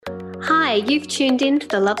Hi, you've tuned in to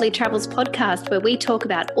the Lovely Travels podcast where we talk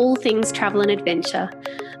about all things travel and adventure.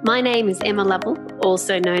 My name is Emma Lovell,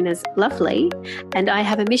 also known as Lovely, and I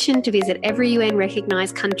have a mission to visit every UN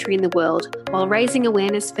recognised country in the world while raising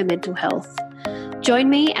awareness for mental health. Join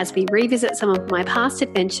me as we revisit some of my past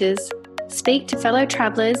adventures, speak to fellow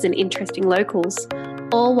travellers and interesting locals,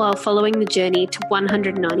 all while following the journey to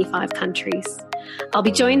 195 countries. I'll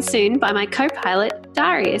be joined soon by my co-pilot,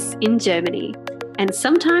 Darius, in Germany. And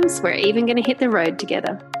sometimes we're even going to hit the road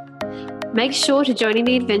together. Make sure to join in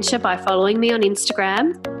the adventure by following me on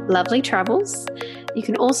Instagram, Lovely Travels. You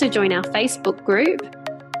can also join our Facebook group,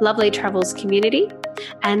 Lovely Travels Community,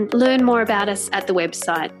 and learn more about us at the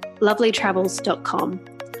website, lovelytravels.com.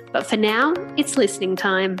 But for now, it's listening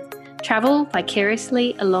time. Travel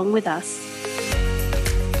vicariously along with us.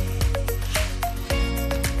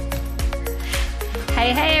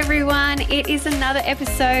 Hey everyone, it is another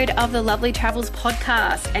episode of the Lovely Travels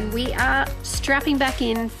podcast, and we are strapping back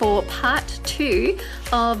in for part 2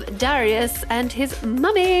 of Darius and his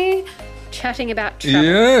mummy chatting about travel.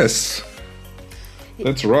 Yes,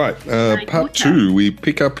 that's right. Part 2, we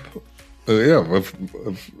pick up, of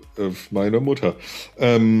meine Mutter.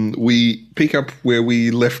 We pick up where we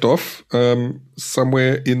left off,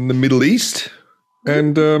 somewhere in the Middle East,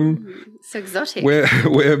 and so exotic.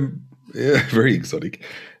 Where yeah, very exotic,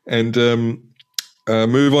 and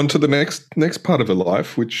move on to the next part of her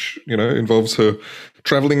life, which involves her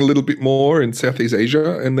traveling a little bit more in Southeast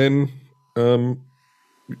Asia, and then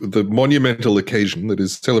the monumental occasion that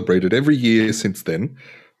is celebrated every year since then,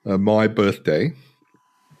 my birthday.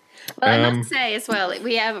 Well, I must say as well,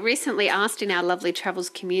 we have recently asked in our Lovely Travels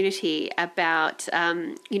community about,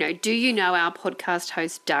 do you know our podcast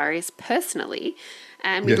host Darius personally?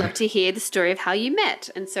 And we'd love to hear the story of how you met.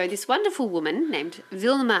 And so this wonderful woman named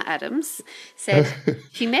Vilma Adams said,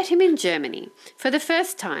 she met him in Germany for the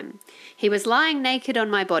first time. He was lying naked on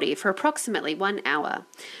my body for approximately 1 hour.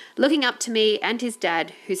 Looking up to me and his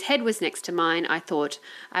dad, whose head was next to mine, I thought,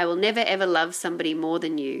 I will never ever love somebody more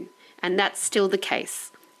than you. And that's still the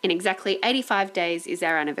case. In exactly 85 days is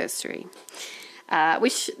our anniversary.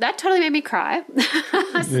 Which that totally made me cry.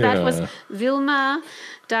 That was Vilma,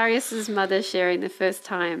 Darius's mother, sharing the first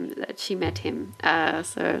time that she met him.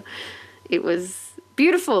 So it was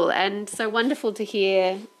beautiful and so wonderful to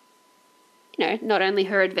hear, not only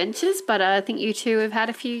her adventures, but I think you two have had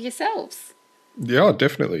a few yourselves. Yeah,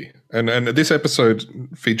 definitely. And this episode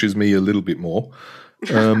features me a little bit more.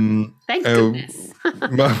 Thank goodness.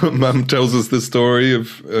 Mum tells us the story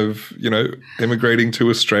of emigrating to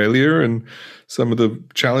Australia and some of the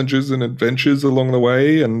challenges and adventures along the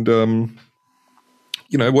way, and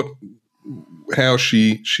how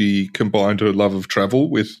she combined her love of travel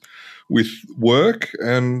with work,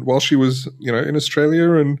 and while she was in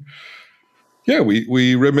Australia, and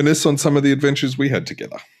we reminisce on some of the adventures we had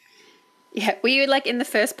together. Yeah, were you in the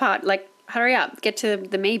first part, hurry up, get to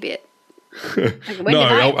the me bit? When did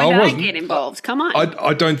I get involved? Come on.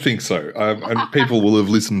 I don't think so. And people will have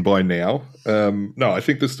listened by now. No, I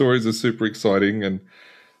think the stories are super exciting, and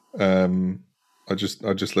I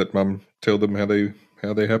just let Mum tell them how they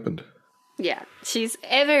happened. Yeah, she's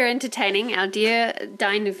ever entertaining, our dear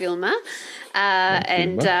Dinah Vilma.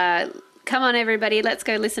 And come on, everybody, let's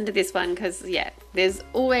go listen to this one because, there's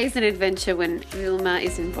always an adventure when Vilma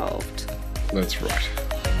is involved. That's right.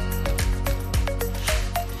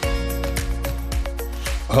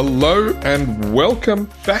 Hello and welcome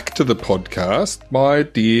back to the podcast, my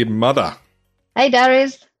dear mother. Hey,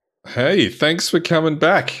 Darius. Hey, thanks for coming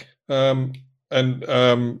back. We've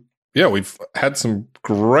had some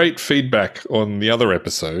great feedback on the other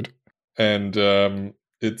episode, and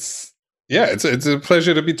it's a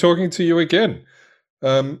pleasure to be talking to you again.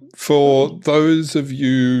 For those of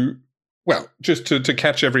you, just to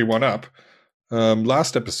catch everyone up.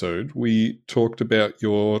 Last episode, we talked about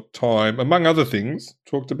your time, among other things,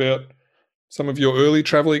 talked about some of your early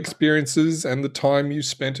travel experiences and the time you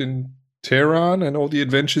spent in Tehran and all the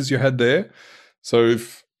adventures you had there. So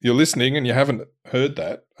if you're listening and you haven't heard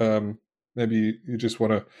that, maybe you just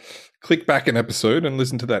want to click back an episode and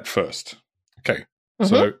listen to that first. Okay,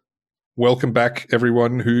 So welcome back,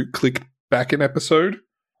 everyone who clicked back an episode,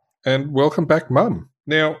 and welcome back, Mum.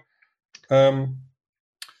 Now,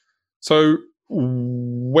 so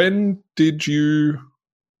when did you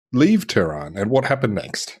leave Tehran and what happened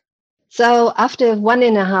next? So after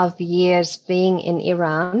 1.5 years being in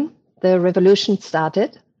Iran, the revolution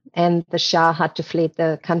started and the Shah had to flee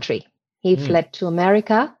the country. He fled to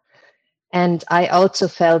America, and I also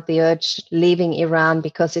felt the urge leaving Iran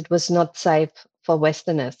because it was not safe for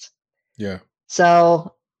Westerners. Yeah.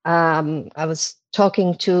 So I was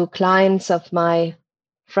talking to clients of my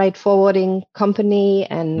freight forwarding company,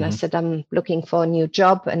 and I said, I'm looking for a new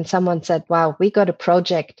job. And someone said, wow, we got a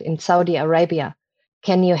project in Saudi Arabia.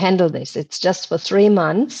 Can you handle this? It's just for 3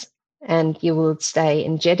 months, and you will stay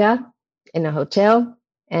in Jeddah in a hotel.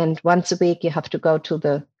 And once a week, you have to go to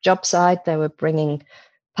the job site. They were bringing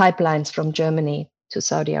pipelines from Germany to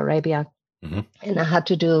Saudi Arabia. And I had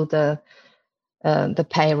to do the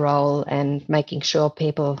payroll and making sure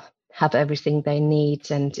people have everything they need.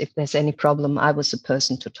 And if there's any problem, I was the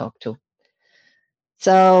person to talk to.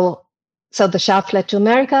 So the Shah fled to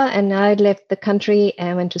America, and I left the country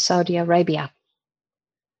and went to Saudi Arabia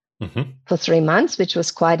for 3 months, which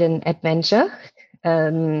was quite an adventure.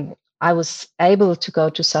 I was able to go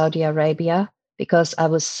to Saudi Arabia because I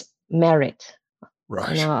was married.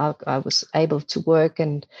 Right. You know, I was able to work,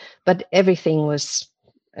 but everything was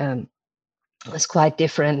quite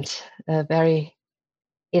different, very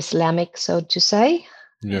Islamic, so to say.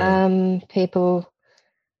 Yeah. People,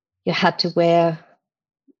 you had to wear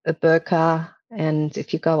a burqa, and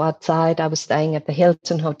if you go outside, I was staying at the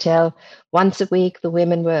Hilton Hotel. Once a week, the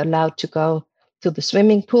women were allowed to go to the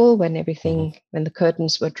swimming pool when the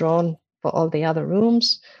curtains were drawn for all the other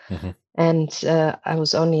rooms. And I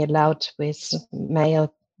was only allowed with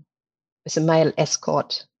a male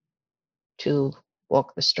escort to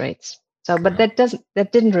walk the streets. So, but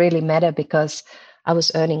that didn't really matter because I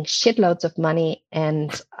was earning shitloads of money,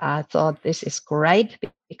 and I thought this is great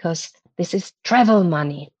because this is travel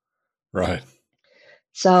money. Right.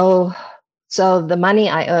 So the money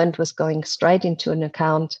I earned was going straight into an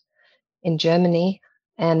account in Germany,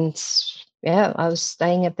 and yeah, I was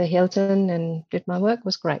staying at the Hilton and did my work. It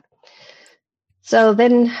was great. So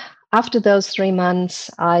then after those 3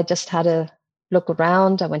 months, I just had a look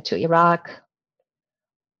around. I went to Iraq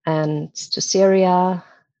and to Syria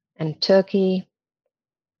and Turkey.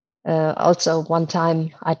 Also, one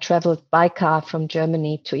time I traveled by car from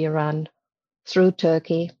Germany to Iran through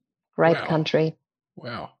Turkey. Great country.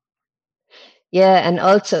 Wow. Yeah, and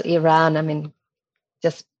also Iran. I mean,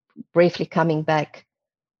 just briefly coming back,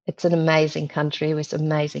 it's an amazing country with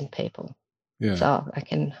amazing people. Yeah. So I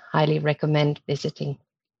can highly recommend visiting.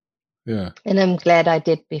 Yeah. And I'm glad I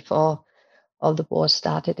did before all the war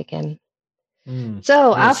started again.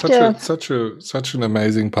 So after such an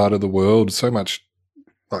amazing part of the world, so much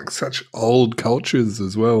like such old cultures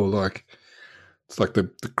as well. Like it's like the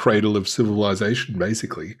cradle of civilization,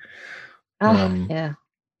 basically. Yeah.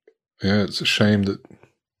 Yeah, it's a shame that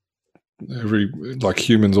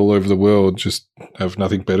humans all over the world just have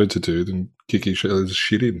nothing better to do than kick each other's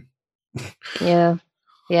shit in. Yeah.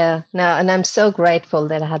 No, and I'm so grateful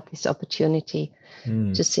that I had this opportunity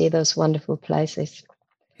to see those wonderful places.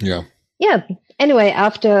 Yeah. Yeah. Anyway,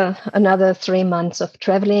 after another 3 months of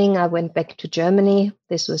traveling, I went back to Germany.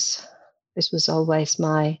 This was always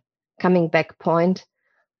my coming back point.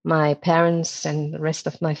 My parents and the rest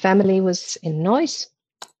of my family was in Neuss.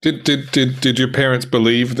 Did your parents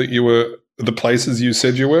believe that you were the places you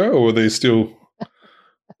said you were, or were they still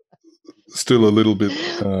a little bit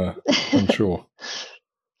unsure?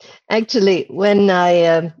 Actually, when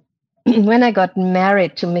I got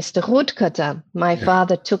married to Mr. Rothkötter, my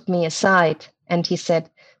father took me aside and he said,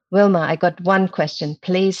 Wilma, I got one question.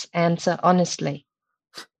 Please answer honestly.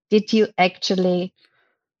 Did you actually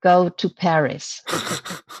go to Paris?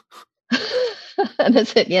 And I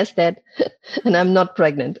said, yes, Dad. And I'm not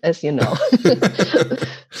pregnant, as you know.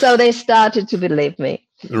 So they started to believe me.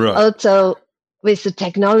 Right. Also, with the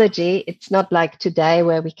technology, it's not like today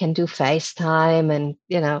where we can do FaceTime and,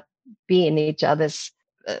 be in each other's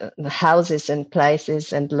houses and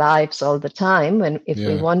places and lives all the time. And if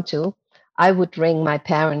we want to, I would ring my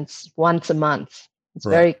parents once a month. It's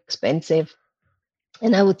very expensive.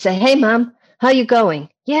 And I would say, hey, Mom, how are you going?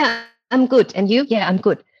 Yeah, I'm good. And you? Yeah, I'm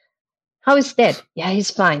good. How is Dad? Yeah,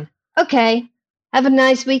 he's fine. Okay, have a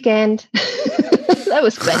nice weekend. That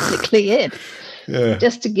was basically it. Yeah.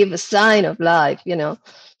 Just to give a sign of life,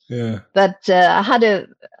 Yeah. But I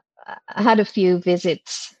had a few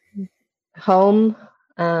visits home,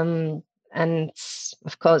 and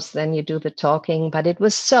of course, then you do the talking. But it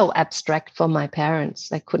was so abstract for my parents;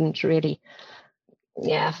 they couldn't really,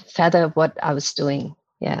 fathom what I was doing.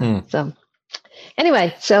 Yeah. So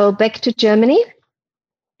anyway, so back to Germany.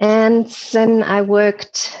 And then I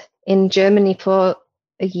worked in Germany for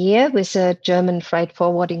a year with a German freight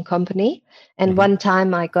forwarding company. And one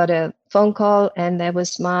time I got a phone call and there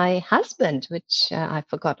was my husband, which I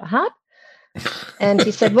forgot I had. And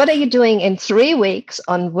he said, what are you doing in 3 weeks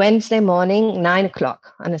on Wednesday morning, 9:00?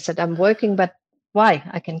 And I said, I'm working, but why?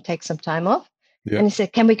 I can take some time off. Yeah. And he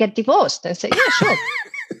said, can we get divorced? And I said, yeah, sure.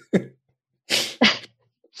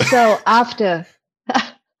 So after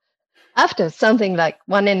after something like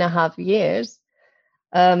 1.5 years,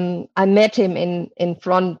 I met him in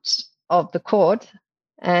front of the court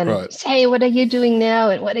and say, what are you doing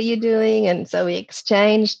now? And what are you doing? And so we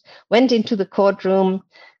exchanged, went into the courtroom,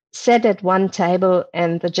 sat at one table,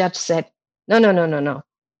 and the judge said, no.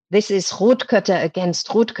 This is Rotkötter against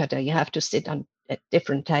Rotkötter. You have to sit on at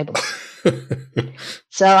different tables.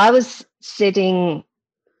 So I was sitting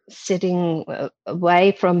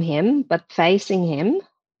away from him, but facing him.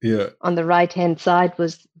 Yeah. On the right-hand side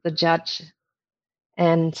was the judge.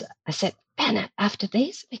 And I said, Bernhard, after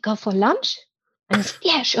this, we go for lunch? And he said,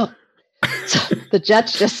 yeah, sure. So the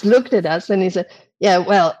judge just looked at us and he said, yeah,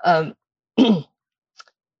 well, do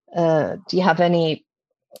you have any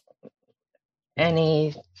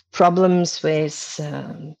problems with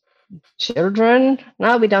children?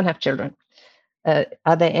 No, we don't have children.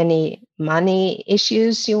 Are there any money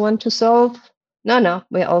issues you want to solve? No,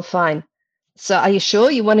 we're all fine. So are you sure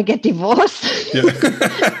you want to get divorced? Yeah.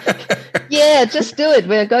 Yeah, just do it.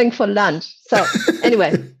 We're going for lunch. So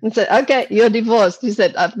anyway, I said, okay, you're divorced. He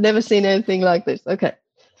said, I've never seen anything like this. Okay,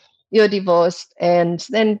 you're divorced. And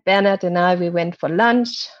then Bernhard and I, we went for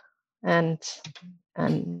lunch and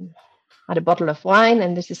had a bottle of wine.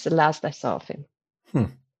 And this is the last I saw of him.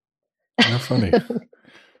 How funny.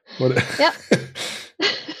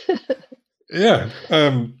 Yeah.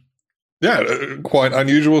 Yeah. Quite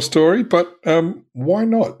unusual story, but why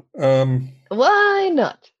not? Why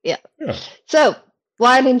not? Yeah. So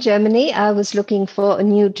while in Germany, I was looking for a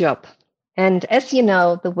new job. And as you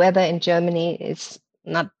know, the weather in Germany is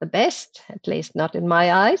not the best, at least not in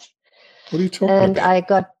my eyes. What are you talking about? And I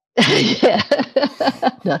got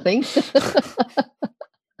nothing.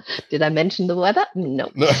 Did I mention the weather?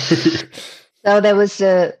 No. So there was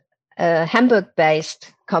a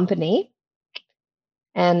Hamburg-based company,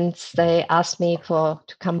 and they asked me to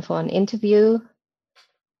come for an interview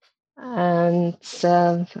and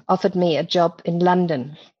offered me a job in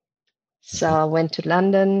London. So I went to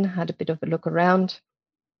London, had a bit of a look around,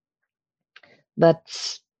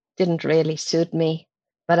 but didn't really suit me.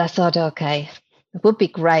 But I thought, okay, it would be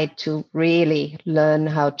great to really learn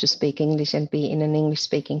how to speak English and be in an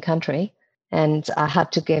English-speaking country. And I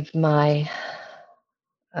had to give my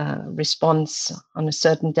response on a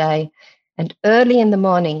certain day. And early in the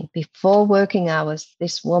morning, before working hours,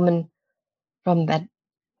 this woman from that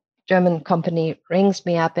German company rings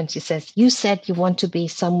me up and she says, you said you want to be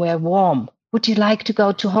somewhere warm. Would you like to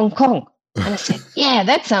go to Hong Kong? And I said, yeah,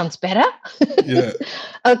 that sounds better. Yeah.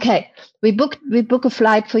 Okay, we book a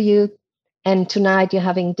flight for you. And tonight you're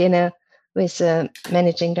having dinner with the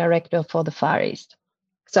managing director for the Far East.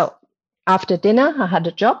 So after dinner, I had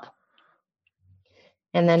a job.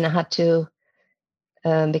 And then I had to,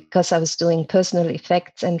 because I was doing personal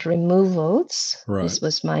effects and removals, this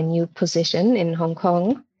was my new position in Hong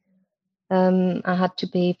Kong. I had to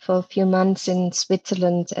be for a few months in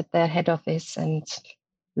Switzerland at their head office and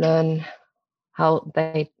learn how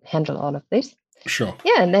they handle all of this. Sure.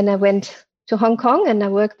 Yeah, and then I went to Hong Kong and I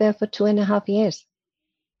worked there for 2.5 years.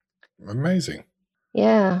 Amazing.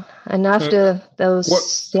 Yeah, and after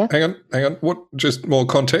those, yeah. Hang on. What? Just more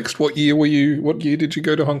context. What year did you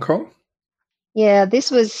go to Hong Kong? Yeah, this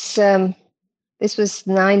was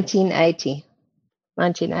 1980.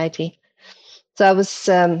 1980. So I was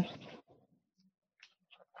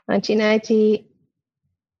 1980.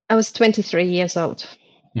 I was 23 years old.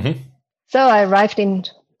 Mm-hmm. So I arrived in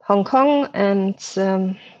Hong Kong, and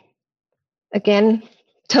again,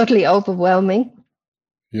 totally overwhelming.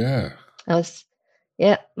 Yeah.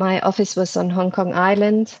 My office was on Hong Kong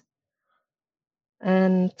Island,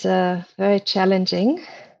 and very challenging,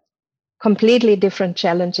 completely different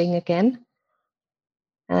challenging again.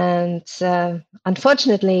 And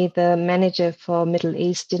unfortunately, the manager for Middle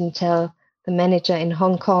East didn't tell the manager in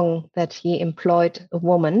Hong Kong that he employed a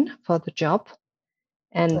woman for the job.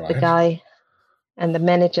 And the guy and the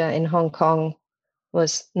manager in Hong Kong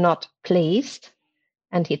was not pleased,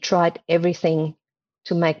 and he tried everything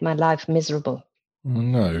to make my life miserable. Oh,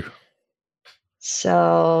 no.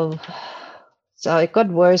 So it got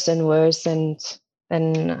worse and worse, and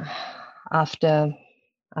then after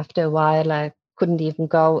a while, I couldn't even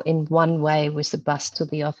go in one way with the bus to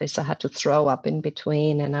the office. I had to throw up in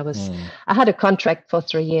between, and I had a contract for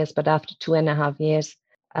 3 years, but after 2.5 years,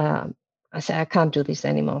 I said, I can't do this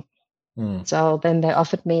anymore. So then they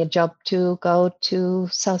offered me a job to go to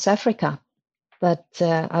South Africa. But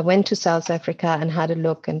I went to South Africa and had a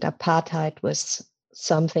look, and apartheid was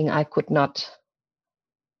something I could not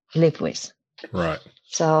live with. Right.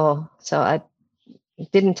 So I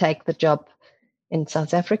didn't take the job in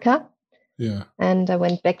South Africa. Yeah. And I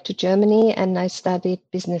went back to Germany and I studied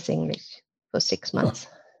business English for 6 months.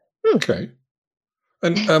 Okay.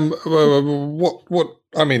 And what?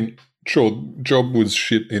 I mean, sure, job was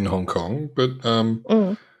shit in Hong Kong, but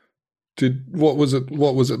what was it?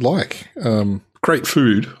 What was it like? Great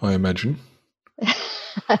food, I imagine.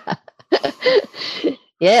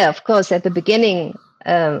 Yeah, of course. At the beginning,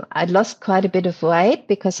 I lost quite a bit of weight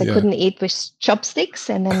because I couldn't eat with chopsticks,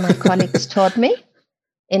 and then my colleagues taught me.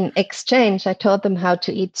 In exchange, I taught them how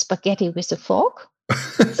to eat spaghetti with a fork.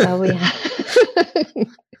 So we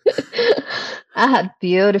I had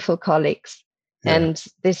beautiful colleagues. Yeah. And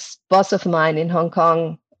this boss of mine in Hong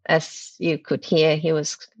Kong, as you could hear, he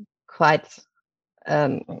was quite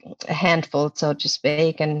a handful, so to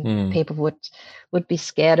speak, and people would be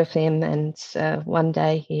scared of him. And one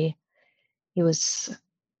day he was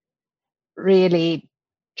really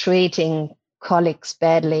treating colleagues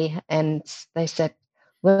badly, and they said,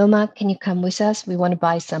 "Wilma, can you come with us? We want to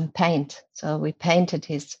buy some paint." So we painted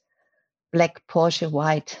his black Porsche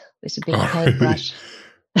white with a big paintbrush.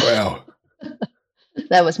 Really? Wow.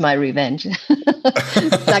 That was my revenge.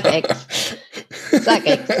 Suck eggs. Suck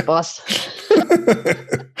eggs, boss.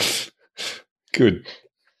 Good.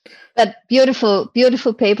 But beautiful,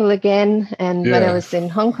 beautiful people again. And when I was in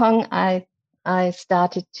Hong Kong, I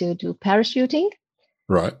started to do parachuting.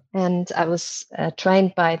 Right. And I was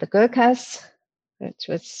trained by the Gurkhas, which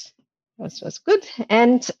was good.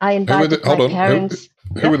 And I invited my parents.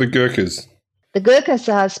 Who were the Gurkhas? The Gurkhas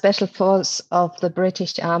are a special force of the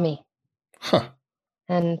British Army. Huh.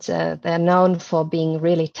 And they're known for being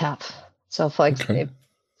really tough. So, for example,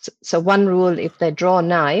 so one rule: if they draw a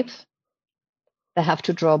knife, they have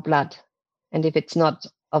to draw blood, and if it's not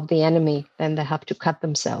of the enemy, then they have to cut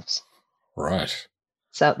themselves. Right.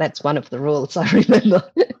 So that's one of the rules I remember.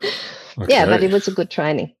 Yeah, but it was a good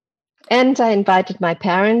training. And I invited my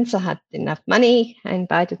parents. I had enough money. I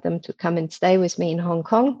invited them to come and stay with me in Hong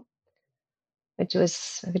Kong, which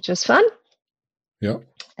was fun. Yeah.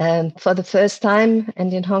 For the first time,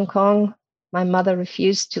 and in Hong Kong, my mother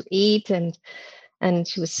refused to eat, and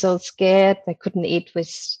she was so scared. I couldn't eat with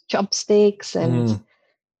chopsticks, and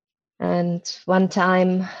one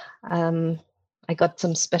time I got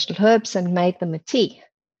some special herbs and made them a tea.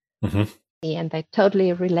 Mm-hmm. And they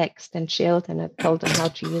totally relaxed and chilled, and I told them how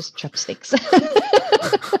to use chopsticks.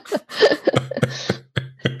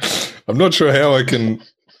 I'm not sure how I can.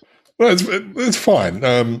 Well, it's fine.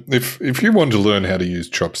 If you want to learn how to use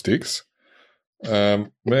chopsticks, may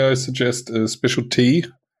I suggest a special tea?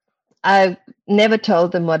 I never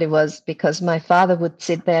told them what it was, because my father would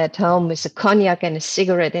sit there at home with a cognac and a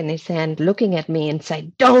cigarette in his hand, looking at me and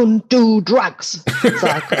say, "Don't do drugs." So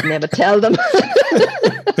I could never tell them.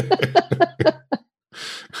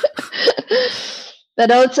 But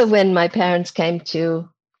also, when my parents came to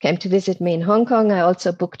visit me in Hong Kong, I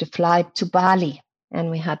also booked a flight to Bali, and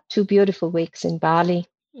we had 2 beautiful weeks in Bali.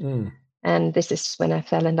 And this is when I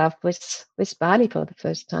fell in love with Bali for the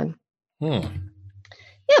first time. Yeah.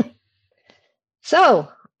 So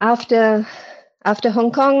after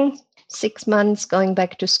Hong Kong, 6 months going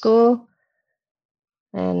back to school,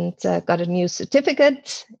 and got a new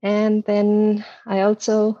certificate, and then I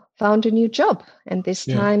also found a new job, and this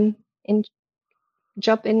time in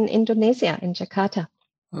Indonesia, in Jakarta.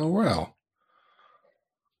 Oh wow!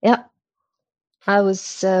 Yeah, I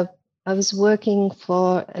was working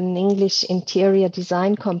for an English interior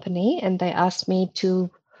design company, and they asked me to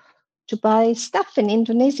buy stuff in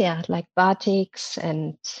Indonesia, like batiks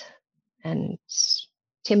and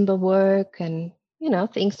timber work, and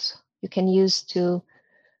things you can use to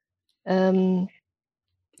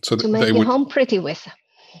make your home pretty with.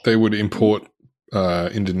 They would import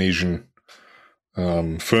Indonesian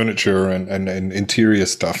furniture and interior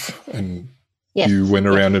stuff, and you went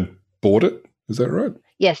around and bought it. Is that right?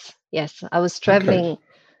 Yes. I was traveling. Okay.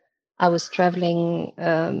 I was traveling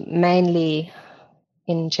mainly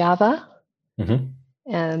in Java, and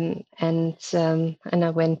I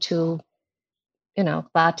went to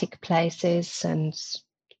batik places and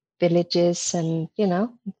villages, and if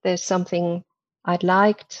there's something I'd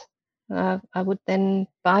liked, I would then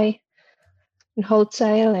buy in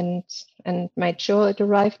wholesale and made sure it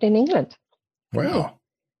arrived in England. Wow.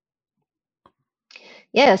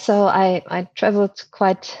 Yeah, so I traveled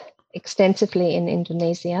quite extensively in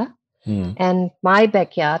Indonesia, and my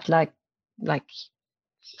backyard, like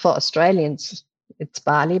for Australians, it's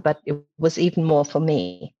Bali, but it was even more for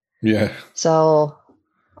me. Yeah. So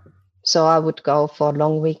I would go for a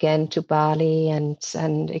long weekend to Bali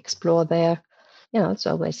and explore there. It's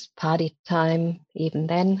always party time even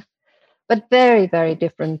then, but very, very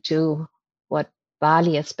different to what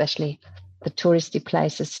Bali, especially the touristy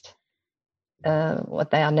places,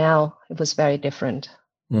 what they are now. It was very different.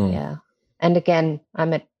 Yeah. And again, I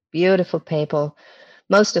met beautiful people.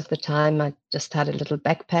 Most of the time, I just had a little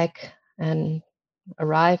backpack and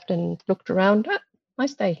arrived and looked around. Oh, I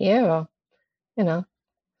stay here, or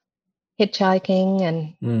hitchhiking,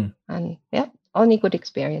 and yeah, only good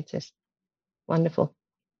experiences. Wonderful.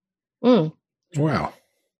 Wow.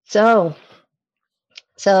 So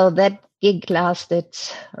that gig lasted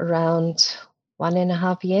around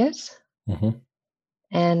 1.5 years,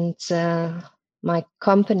 and my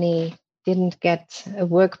company didn't get a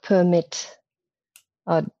work permit,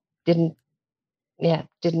 or didn't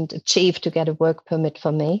achieve to get a work permit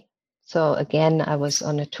for me. So again, I was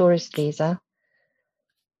on a tourist visa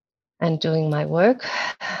and doing my work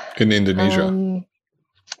in Indonesia.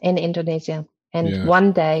 And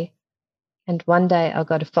one day I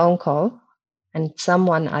got a phone call, and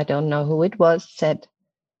someone, I don't know who it was, said,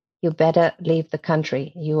 "You better leave the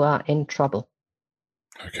country. You are in trouble."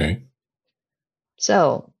 Okay.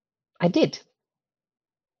 So I did.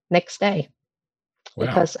 Next day. Wow.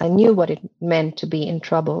 Because I knew what it meant to be in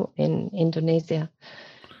trouble in Indonesia.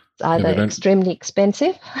 It's either extremely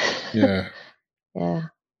expensive. Yeah. Yeah.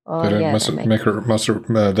 Or they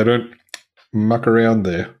don't muck around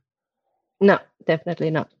there. No,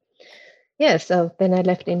 definitely not. Yeah, so then I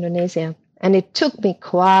left Indonesia. And it took me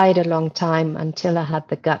quite a long time until I had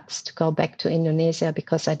the guts to go back to Indonesia,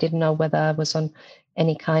 because I didn't know whether I was on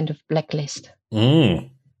any kind of blacklist.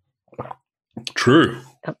 True.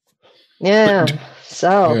 Yeah.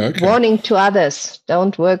 Warning to others,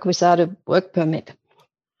 don't work without a work permit.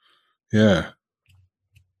 Yeah.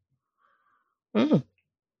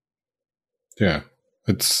 Yeah.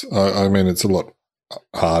 It's a lot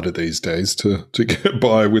harder these days to get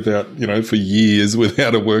by without, for years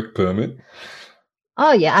without a work permit.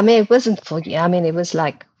 Oh yeah, it wasn't for you. It was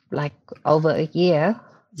like over a year.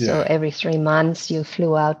 Yeah. So every 3 months you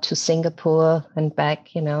flew out to Singapore and back.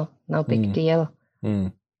 No big deal.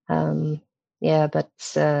 Yeah, but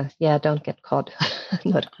don't get caught.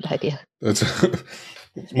 Not a good idea. That's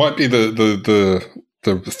might be the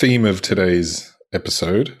theme of today's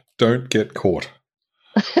episode. Don't get caught.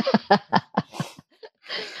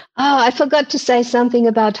 Oh, I forgot to say something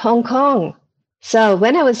about Hong Kong. So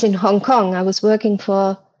when I was in Hong Kong, I was working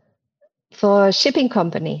for a shipping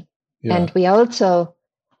company, and we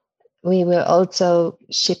were also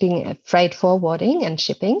shipping, freight forwarding and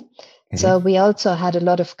shipping. So we also had a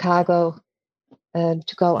lot of cargo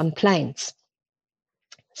to go on planes.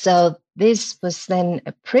 So this was then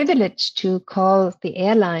a privilege to call the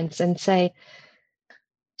airlines and say,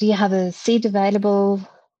 "Do you have a seat available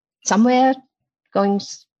somewhere, going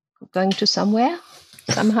to somewhere,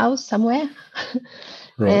 somehow, somewhere?"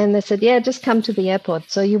 Right. And they said, "Yeah, just come to the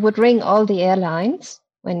airport." So you would ring all the airlines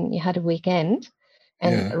when you had a weekend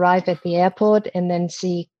and arrive at the airport, and then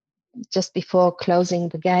see just before closing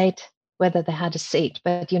the gate whether they had a seat,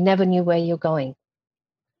 but you never knew where you're going.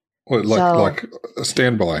 Well, like a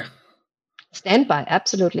standby. Standby,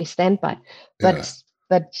 absolutely standby.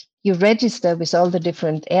 But you register with all the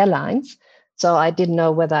different airlines. So I didn't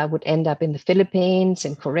know whether I would end up in the Philippines,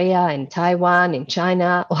 in Korea, in Taiwan, in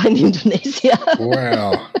China, or in Indonesia.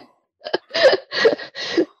 Wow.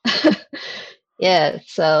 Yeah,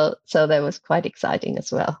 so that was quite exciting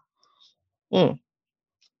as well.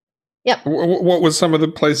 Yeah. What were some of the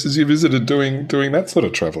places you visited doing that sort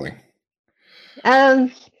of traveling?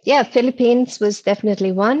 Philippines was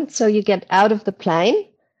definitely one. So you get out of the plane,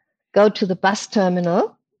 go to the bus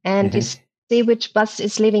terminal, and you see which bus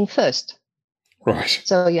is leaving first. Right.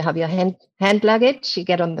 So you have your hand luggage, you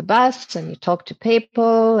get on the bus and you talk to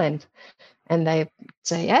people, and they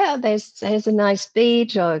say, "Yeah, there's a nice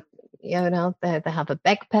beach," or they have a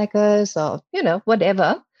backpackers, or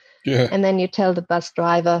whatever. Yeah. And then you tell the bus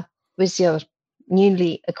driver with your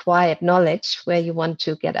newly acquired knowledge where you want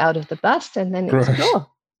to get out of the bus, and then explore.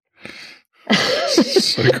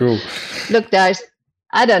 So cool. Look, Darius,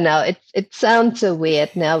 I don't know. It sounds so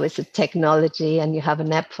weird now with the technology, and you have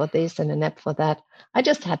an app for this and an app for that. I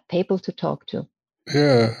just had people to talk to.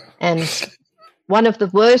 Yeah. And one of the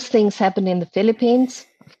worst things happened in the Philippines.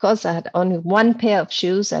 Of course, I had only one pair of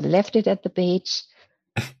shoes. I left it at the beach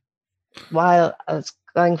while I was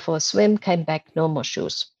going for a swim, came back, no more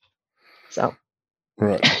shoes. So.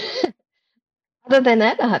 Right. Other than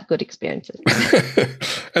that, I had good experiences.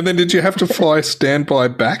 And then did you have to fly standby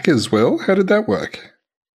back as well? How did that work?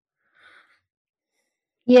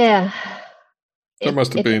 Yeah. That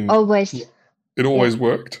must have been... It always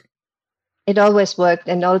worked? It always worked.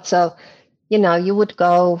 And also, you would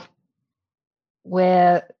go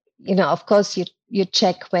where, of course, you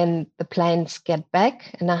check when the planes get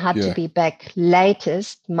back. And I had to be back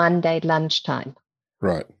latest Monday lunchtime.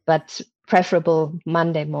 Right. But preferable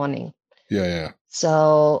Monday morning. Yeah.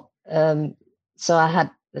 So so I had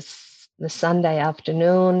the Sunday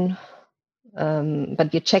afternoon,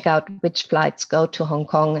 but you check out which flights go to Hong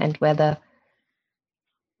Kong and whether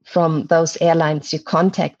from those airlines you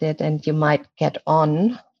contacted and you might get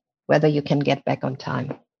on, whether you can get back on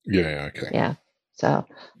time. Yeah, okay. Yeah. So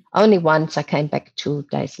only once I came back 2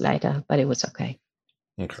 days later, but it was okay.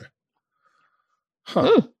 Okay.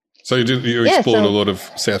 Huh. So you explored a lot of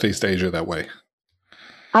Southeast Asia that way?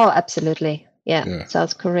 Oh, absolutely. Yeah.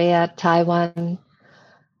 South Korea, Taiwan.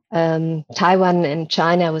 Taiwan and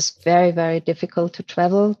China was very, very difficult to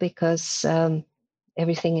travel because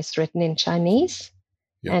everything is written in Chinese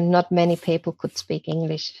and not many people could speak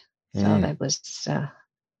English. So that was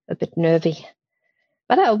a bit nervy.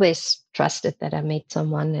 But I always trusted that I meet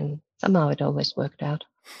someone, and somehow it always worked out.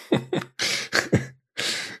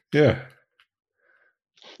 Yeah.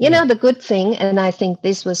 You know, the good thing, and I think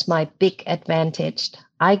this was my big advantage,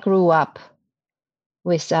 I grew up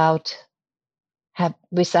without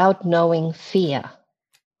knowing fear.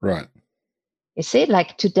 Right. You see,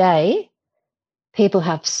 like today, people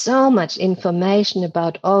have so much information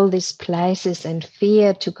about all these places and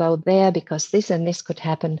fear to go there because this and this could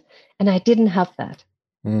happen. And I didn't have that.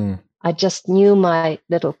 I just knew my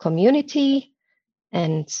little community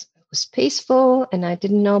and it was peaceful, and I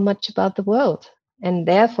didn't know much about the world. And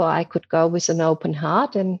therefore I could go with an open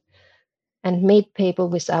heart and meet people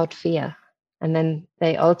without fear. And then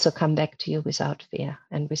they also come back to you without fear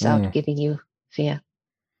and without giving you fear.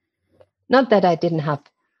 Not that I didn't have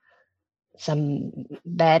some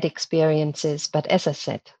bad experiences, but as I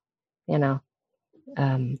said, you know,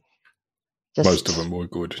 most of them were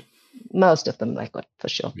good. Most of them were good, for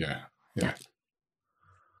sure. Yeah.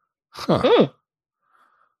 Huh.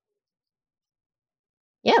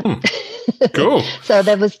 Yeah. Cool. So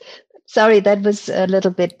that was a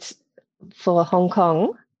little bit for Hong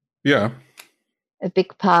Kong. Yeah. A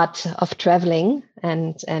big part of traveling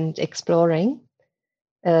and exploring.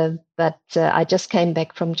 But I just came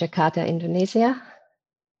back from Jakarta, Indonesia.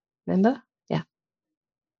 Remember? Yeah.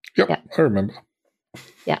 Yep. I remember.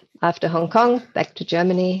 Yeah. After Hong Kong, back to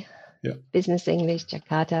Germany. Yeah. Business English,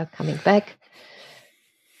 Jakarta, coming back.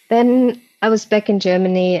 Then I was back in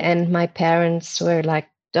Germany, and my parents were like,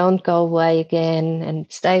 "Don't go away again, and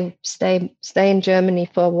stay in Germany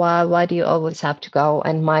for a while. Why do you always have to go?"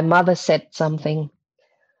 And my mother said something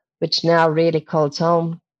which now really calls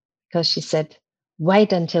home, because she said,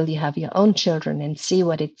 "Wait until you have your own children and see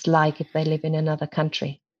what it's like if they live in another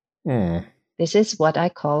country." This is what I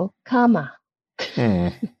call karma.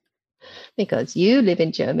 Because you live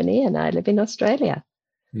in Germany and I live in Australia.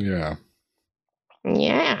 Yeah.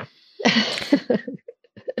 Yeah.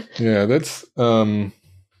 Yeah, that's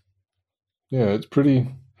it's pretty.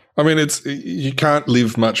 I mean, you can't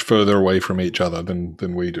live much further away from each other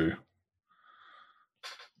than we do.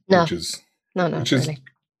 No. Which is really.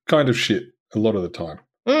 kind of shit a lot of the time.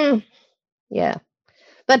 Yeah.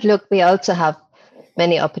 But look, we also have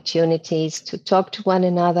many opportunities to talk to one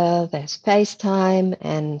another. There's FaceTime,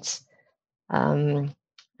 and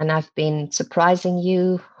I've been surprising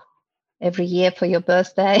you every year for your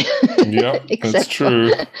birthday. Yeah, that's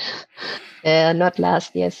true. Not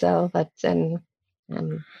last year, but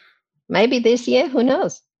maybe this year. Who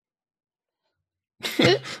knows?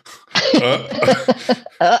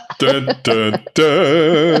 Dun, dun,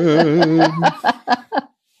 dun.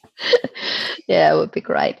 Yeah, it would be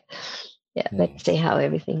great. Yeah, let's see how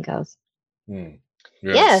everything goes.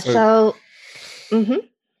 Yeah. So.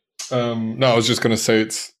 No, I was just going to say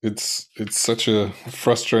it's such a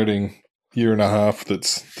frustrating year and a half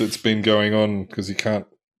that's been going on because you can't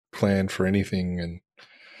plan for anything, and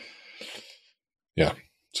yeah,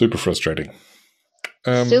 super frustrating.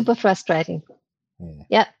 Super frustrating.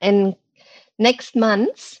 Yeah, and next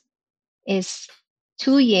month is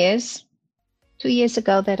 2 years. 2 years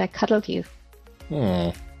ago that I cuddled you.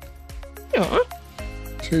 Oh. Yeah.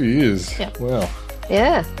 2 years. Yeah. Wow.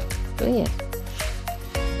 Yeah. 2 years.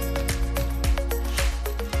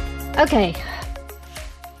 Okay.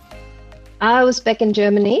 I was back in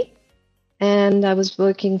Germany and I was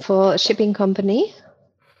working for a shipping company.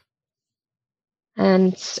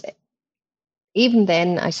 And even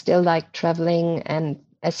then, I still like traveling. And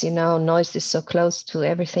as you know, Neuss is so close to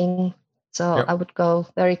everything. So I would go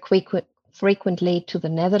very frequently to the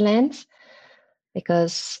Netherlands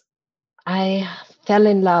because I fell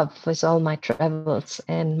in love with all my travels,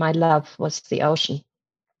 and my love was the ocean.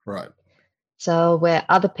 Right. So where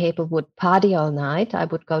other people would party all night, I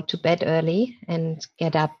would go to bed early and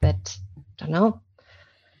get up at,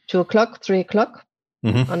 2 o'clock, 3 o'clock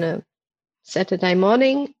on a Saturday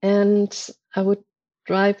morning, and I would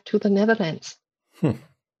drive to the Netherlands.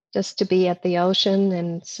 just to be at the ocean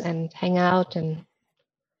and hang out and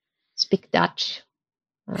speak Dutch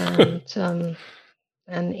and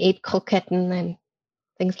eat kroketten and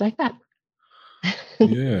things like that.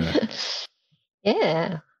 Yeah.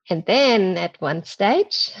 Yeah. And then at one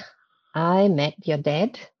stage, I met your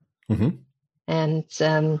dad. Mm-hmm. And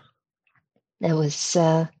there was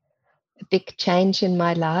a big change in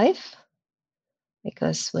my life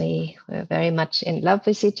because we were very much in love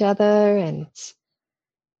with each other. And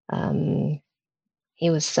he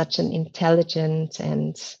was such an intelligent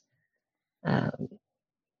and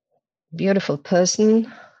beautiful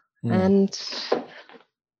person. And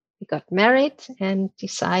we got married and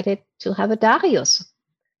decided to have a Darius.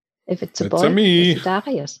 If it's a boy, me. it's a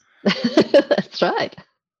Darius. That's right.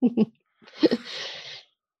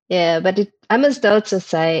 Yeah, but I must also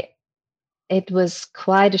say it was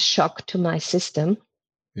quite a shock to my system,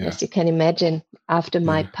 as you can imagine, after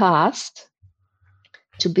my past,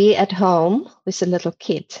 to be at home with a little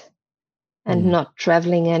kid and not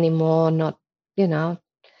traveling anymore, not,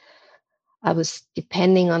 I was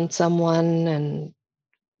depending on someone and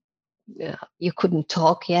you couldn't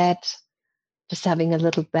talk yet, just having a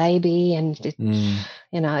little baby. And it,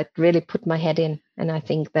 it really put my head in. And I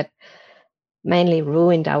think that mainly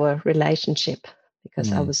ruined our relationship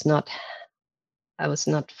because I was not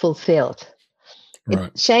fulfilled.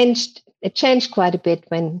 Right. It changed quite a bit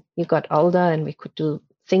when you got older and we could do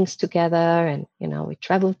things together and, we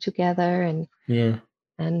traveled together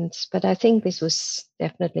but I think this was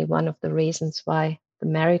definitely one of the reasons why the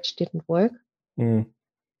marriage didn't work.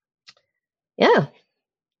 Yeah.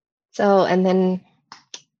 So, and then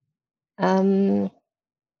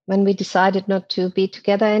when we decided not to be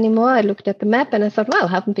together anymore, I looked at the map and I thought, wow, I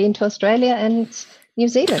haven't been to Australia and New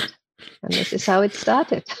Zealand. And this is how it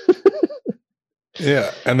started.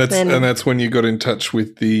 Yeah, and that's when you got in touch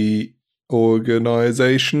with the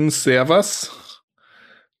organization Servas.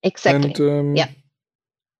 Exactly. And,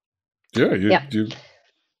 you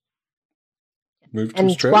moved to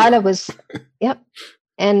Australia. While I was,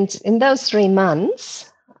 and in those 3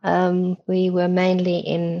 months, we were mainly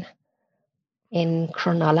in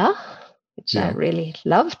Cronulla, which I really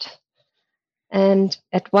loved. And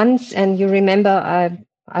at once, and you remember,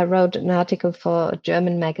 I wrote an article for a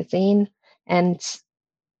German magazine, and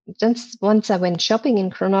just once I went shopping in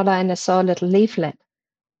Cronulla and I saw a little leaflet,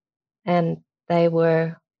 and they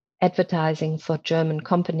were advertising for German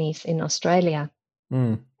companies in Australia.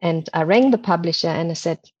 And I rang the publisher and I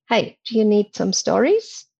said, hey, do you need some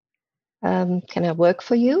stories? Can I work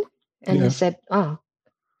for you? And he said,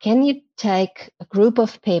 can you take a group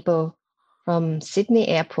of people from Sydney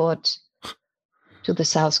Airport to the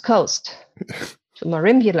South Coast, to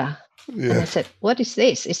Merimbula? And I said, what is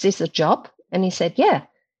this? Is this a job? And he said, yeah,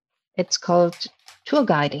 it's called tour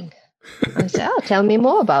guiding. I said, tell me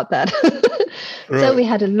more about that. So we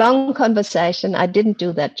had a long conversation. I didn't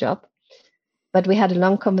do that job, but we had a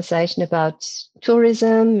long conversation about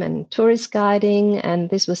tourism and tourist guiding. And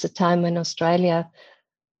this was a time when Australia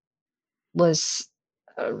was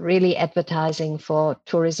really advertising for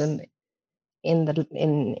tourism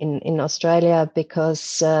in Australia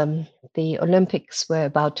because the Olympics were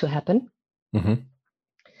about to happen.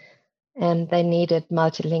 And they needed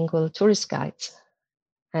multilingual tourist guides.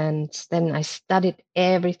 And then I studied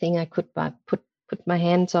everything I could put my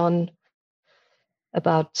hands on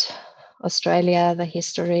about Australia, the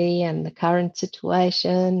history and the current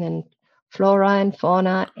situation and flora and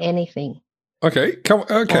fauna, anything. Okay,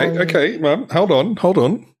 okay, Mum, hold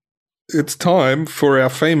on. It's time for our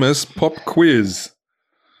famous pop quiz.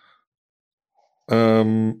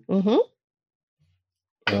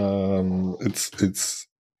 It's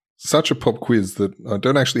such a pop quiz that I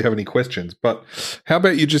don't actually have any questions, but how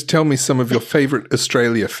about you just tell me some of your favorite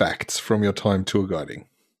Australia facts from your time tour guiding?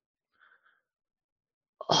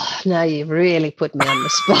 Oh, now you really put me on the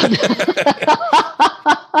spot.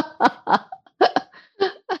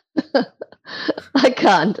 I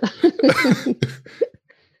can't.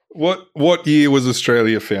 What year was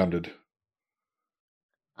Australia founded?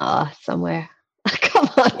 Somewhere. Come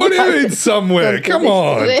on. What do you mean somewhere? Come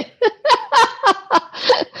on.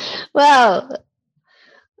 Well,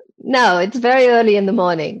 no, it's very early in the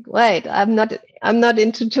morning. Wait, I'm not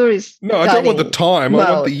into tourist. No, I don't want the time. Mode.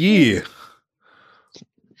 I want the year.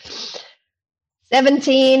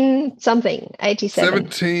 17-something, 87.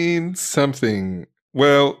 17-something.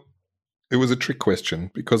 Well, it was a trick question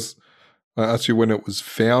because I asked you when it was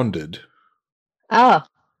founded. Oh.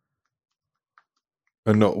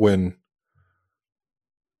 And not when.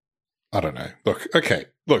 I don't know. Look,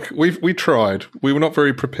 we tried. We were not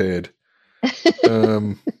very prepared.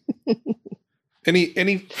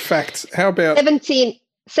 Any facts? How about 17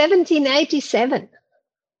 1787.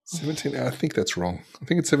 17. I think that's wrong. I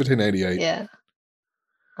think it's 1788. Yeah.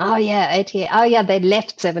 Oh yeah, 88. Oh yeah, they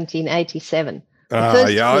left 1787. The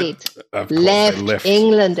first fleet left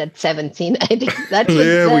England at 1780. That's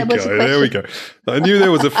there we go. There we go. I knew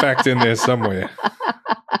there was a fact in there somewhere.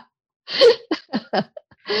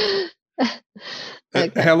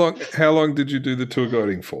 Okay. How long did you do the tour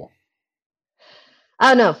guiding for?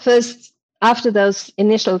 Oh no, first after those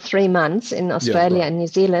initial 3 months in Australia and New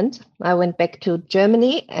Zealand, I went back to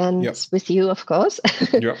Germany and with you, of course.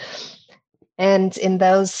 Yep. And in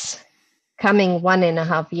those coming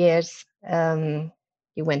 1.5 years,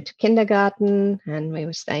 you went to kindergarten, and we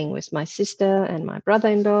were staying with my sister and my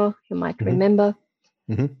brother-in-law, you might remember.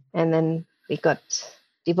 Mm-hmm. And then we got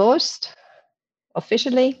divorced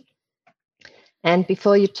officially. And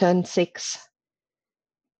before you turned 6,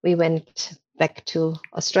 we went back to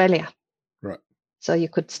Australia. Right. So you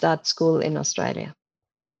could start school in Australia.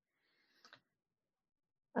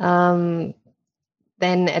 Then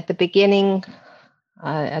at the beginning,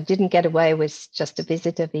 I didn't get away with just a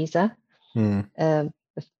visitor visa. In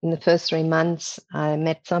the first 3 months, I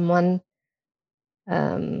met someone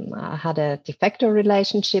I had a de facto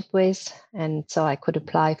relationship with, and so I could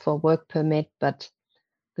apply for work permit. But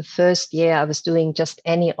the first year, I was doing just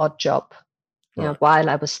any odd job while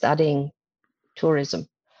I was studying tourism.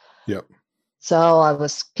 Yep. So I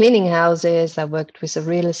was cleaning houses. I worked with a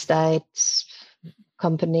real estate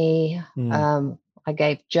company. I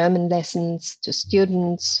gave German lessons to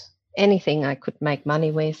students, anything I could make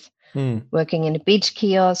money with, working in a beach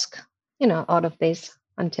kiosk, all of this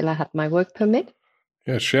until I had my work permit.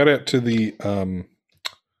 Yeah, shout out to the,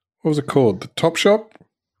 what was it called? The Top Shop?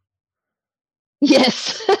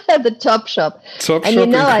 Yes, the Top Shop. Top Shop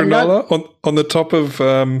in Cronulla on the top of,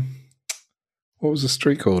 what was the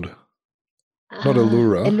street called? Not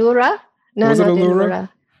Allura. Allura? No, was it not Allura?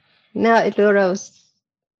 No, Allura was...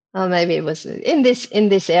 Oh, maybe it was in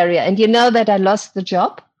this area. And you know that I lost the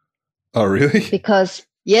job? Oh, really? Because,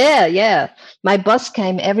 yeah. My boss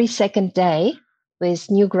came every second day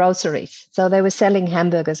with new groceries. So they were selling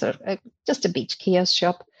hamburgers or just a beach kiosk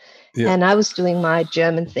shop. Yeah. And I was doing my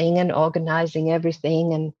German thing and organizing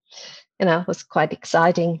everything. And, it was quite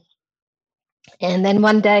exciting. And then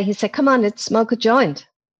one day he said, come on, let's smoke a joint.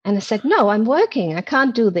 And I said, no, I'm working. I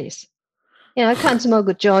can't do this. I can't smoke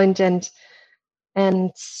a joint and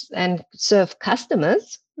serve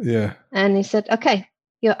customers. Yeah. And he said, okay,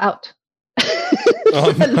 you're out.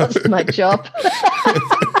 Oh, I lost my job.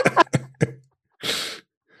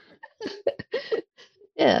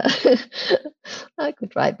 Yeah. I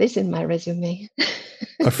could write this in my resume.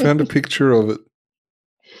 I found a picture of it.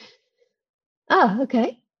 Oh,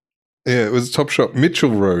 okay. Yeah, it was Top Shop,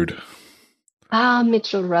 Mitchell Road.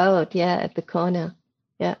 Mitchell Road, yeah, at the corner.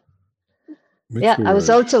 Yeah. Mitchell I was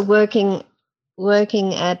also working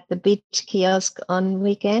at the beach kiosk on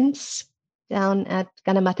weekends down at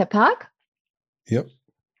Ganamata Park. Yep.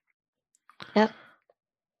 Yep.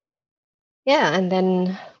 Yeah, and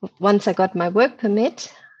then once I got my work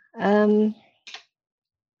permit, I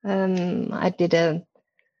did a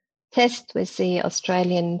test with the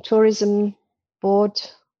Australian Tourism Board.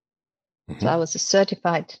 Mm-hmm. So I was a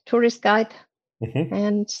certified tourist guide,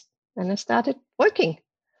 and then I started working.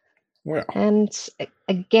 Wow. And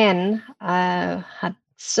again, I had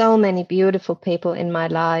so many beautiful people in my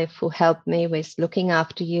life who helped me with looking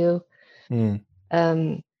after you.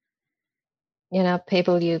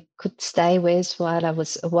 People you could stay with while I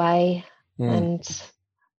was away. And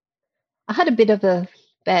I had a bit of a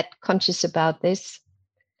bad conscience about this.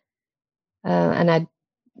 And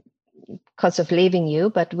because of leaving you,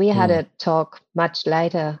 but we had a talk much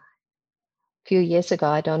later, a few years ago.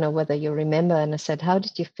 I don't know whether you remember. And I said, how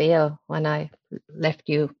did you feel when I left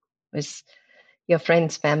you with your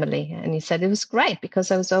friend's family? And he said, it was great because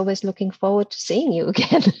I was always looking forward to seeing you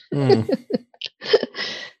again.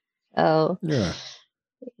 Oh, yeah.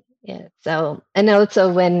 Yeah. So, and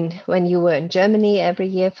also when you were in Germany every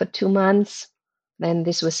year for 2 months, then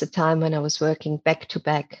this was the time when I was working back to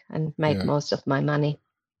back and made most of my money.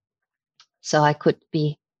 So I could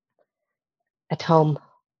be at home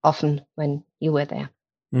often when you were there.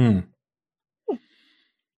 Yeah,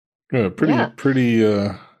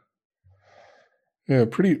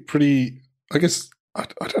 pretty, I guess, I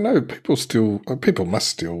don't know, people must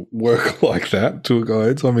still work like that, tour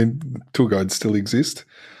guides. I mean, tour guides still exist.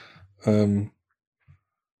 It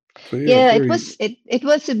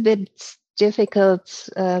was a bit difficult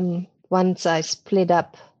once I split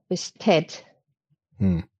up with Ted.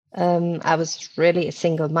 I was really a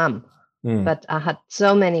single mom, but I had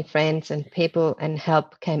so many friends and people and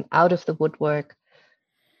help came out of the woodwork.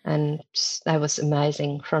 And that was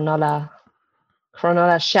amazing. Cronulla,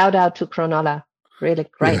 shout out to Cronulla. Really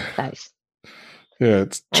great place. Yeah,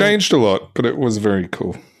 it's changed a lot, but it was very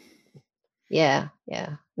cool. Yeah.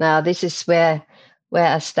 Now this is where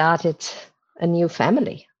I started a new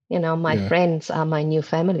family. My friends are my new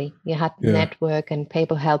family. You had network and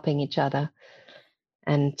people helping each other.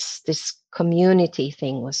 And this community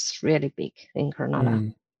thing was really big in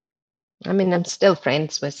Cronulla. I mean, I'm still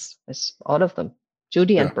friends with all of them.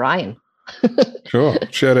 Judy and Brian. Sure.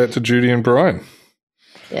 Shout out to Judy and Brian.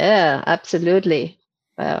 Yeah, absolutely.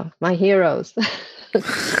 My heroes.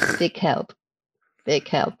 Big help.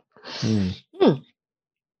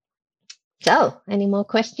 So, any more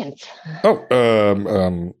questions?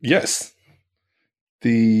 Yes.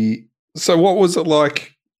 So what was it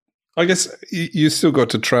like? I guess you still got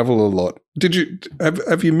to travel a lot. Did you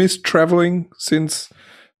have you missed traveling since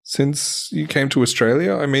you came to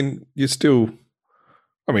Australia? I mean, you still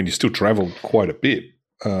traveled quite a bit.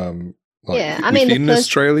 Within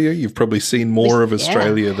Australia, you've probably seen more of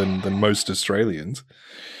Australia than most Australians.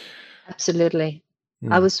 Absolutely.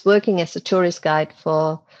 I was working as a tourist guide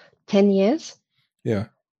for 10 years. Yeah.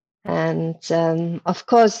 And of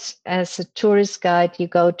course, as a tourist guide, you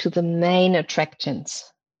go to the main attractions.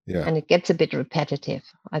 Yeah. And it gets a bit repetitive.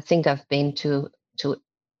 I think I've been to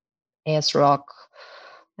Ayers Rock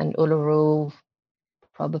and Uluru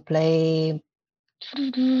probably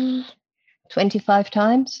 25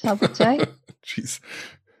 times, I would say. Jeez.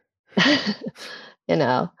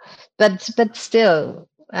 But still,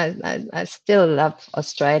 I still love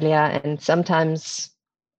Australia, and sometimes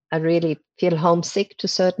I really feel homesick to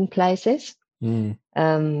certain places.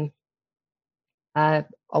 I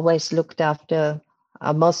always looked after,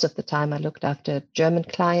 most of the time I looked after German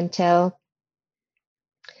clientele.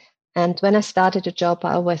 And when I started a job,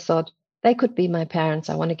 I always thought they could be my parents.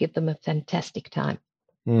 I want to give them a fantastic time.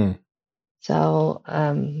 So,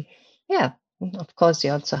 of course,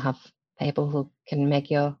 you also have people who can make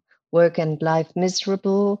your work and life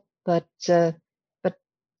miserable, but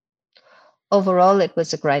overall, it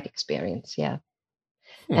was a great experience. Yeah.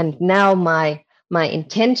 And now my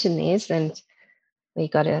intention is, and we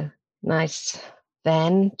got a nice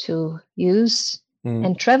van to use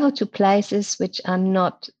and travel to places which are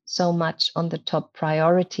not so much on the top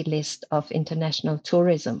priority list of international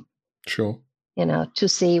tourism. Sure. To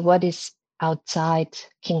see what is outside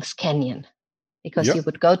Kings Canyon, because you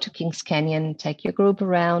would go to Kings Canyon, take your group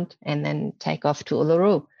around, and then take off to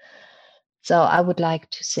Uluru. So I would like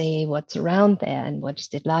to see what's around there and what is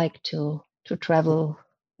it like to travel.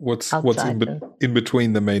 What's in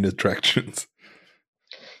between the main attractions?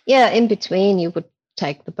 Yeah, in between you would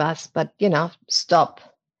take the bus, but stop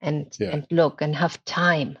and look and have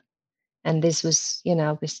time. And this was,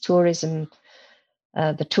 with tourism,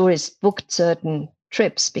 the tourists booked certain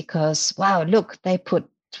trips because, wow, look, they put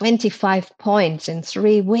 25 points in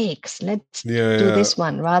 3 weeks. Let's do this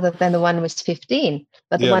one rather than the one with 15.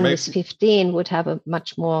 But the one with 15 would have a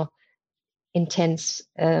much more intense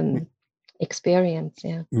experience.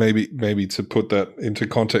 Yeah. Maybe to put that into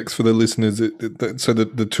context for the listeners, so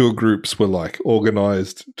that the tour groups were like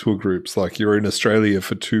organized tour groups, like you're in Australia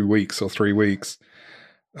for 2 weeks or 3 weeks.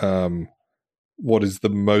 What is the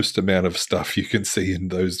most amount of stuff you can see in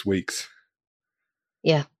those weeks?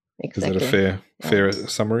 Yeah, exactly. Is that a fair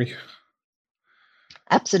summary?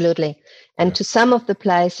 Absolutely. And to some of the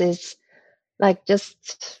places, like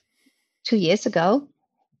just 2 years ago,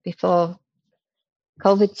 before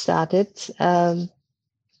COVID started,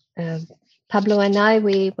 Pablo and I,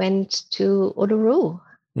 we went to Uluru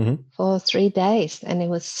for 3 days, and it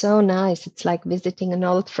was so nice. It's like visiting an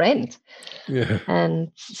old friend,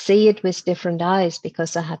 and see it with different eyes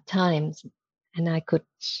because I had time, and I could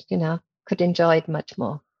enjoy it much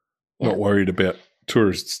more. Not worried about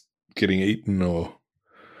tourists getting eaten or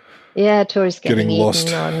tourists getting lost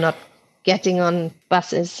or not getting on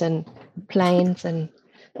buses and planes, and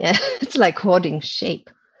it's like hoarding sheep.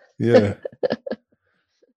 Yeah.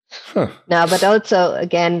 No, but also,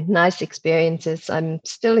 again, nice experiences. I'm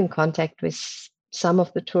still in contact with some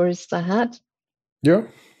of the tourists I had. Yeah.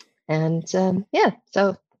 And so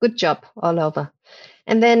good job all over.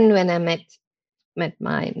 And then when I met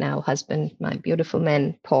my now husband, my beautiful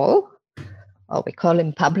man, Paul, or we call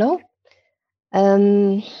him Pablo,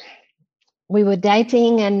 we were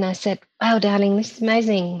dating, and I said, wow, darling, this is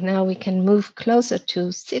amazing. Now we can move closer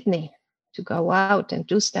to Sydney to go out and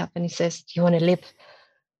do stuff. And he says, do you want to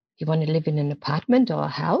live in an apartment or a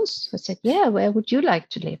house? I said, yeah, where would you like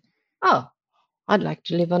to live? Oh, I'd like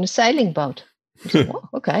to live on a sailing boat. I said, oh,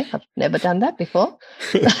 okay, I've never done that before.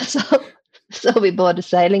 So we bought a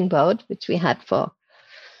sailing boat, which we had for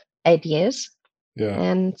 8 years.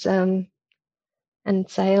 and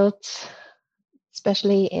sailed,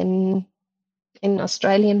 especially in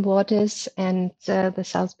Australian waters and the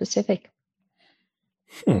South Pacific.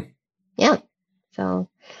 Yeah, so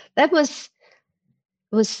that was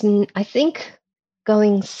I think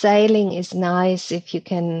going sailing is nice if you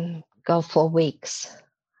can go 4 weeks,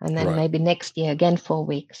 and then maybe next year again 4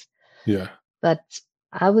 weeks. Yeah, but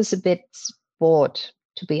I was a bit bored,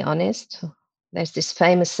 to be honest. There's this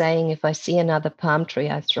famous saying, if I see another palm tree,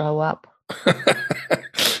 I throw up.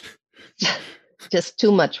 Just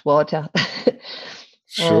too much water.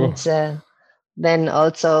 Sure. And then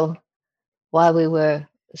also, while we were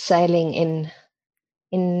sailing in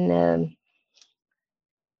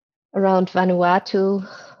around Vanuatu,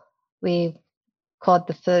 we caught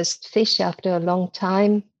the first fish after a long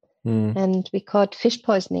time, and we caught fish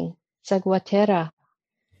poisoning, saguatera.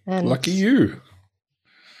 And lucky you.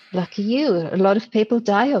 Lucky you. A lot of people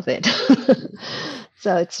die of it.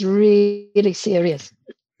 So it's really serious.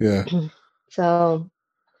 Yeah. So,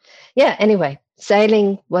 yeah, anyway,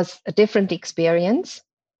 sailing was a different experience.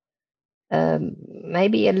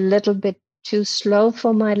 Maybe a little bit too slow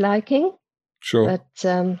for my liking. Sure. But,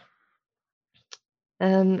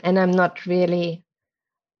 and I'm not really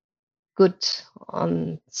good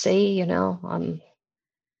on sea, on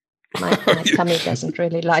my tummy doesn't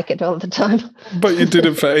really like it all the time. But you did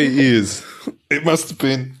it for 8 years. It must have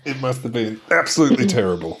been absolutely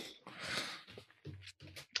terrible.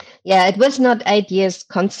 Yeah, it was not 8 years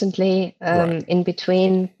constantly. In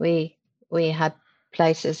between, we had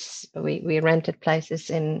places. We rented places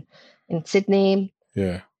in Sydney.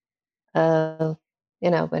 Yeah.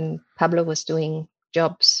 When Pablo was doing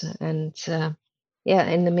jobs, and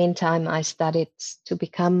in the meantime, I studied to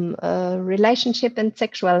become a relationship and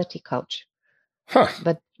sexuality coach. But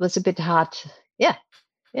it was a bit hard. Yeah.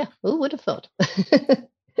 Who would have thought? Who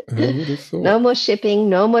would have thought? No more shipping,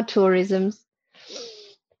 no more tourism.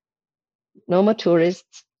 No more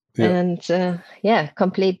tourists, and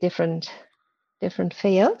complete different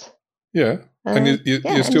field. Yeah, and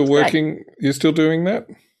you're still working. Great. You're still doing that.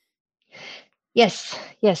 Yes,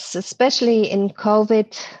 especially in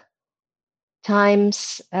COVID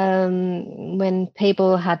times, when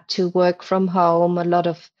people had to work from home, a lot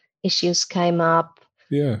of issues came up.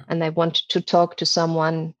 Yeah, and they wanted to talk to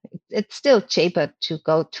someone. It's still cheaper to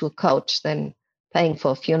go to a coach than paying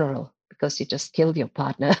for a funeral, because you just killed your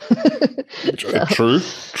partner. True.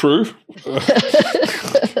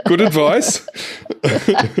 Good advice.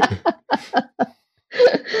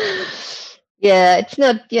 Yeah, it's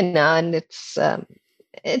not, and it's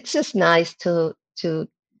just nice to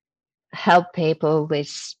help people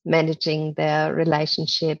with managing their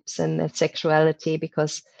relationships and their sexuality,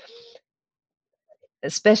 because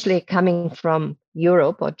especially coming from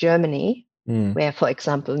Europe or Germany, where, for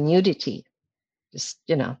example, nudity, just,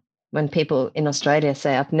 when people in Australia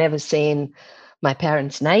say, I've never seen my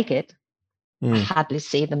parents naked, I hardly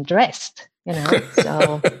see them dressed,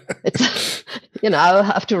 So it's, I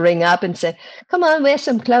have to ring up and say, come on, wear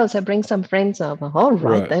some clothes. I bring some friends over. All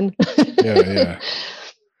right. Then. Yeah.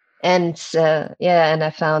 And and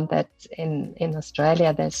I found that in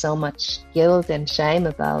Australia, there's so much guilt and shame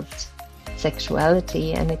about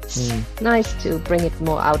sexuality, and it's nice to bring it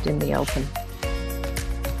more out in the open.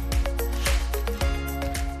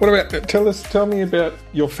 What about, tell me about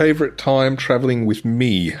your favorite time traveling with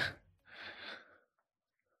me?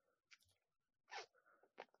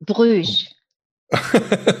 Bruges.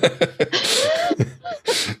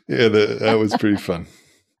 Yeah, that was pretty fun.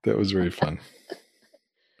 That was very fun.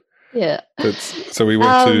 Yeah. So we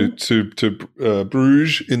went to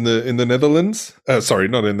Bruges in the Netherlands. Sorry,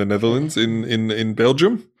 not in the Netherlands, in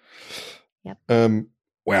Belgium. Yep.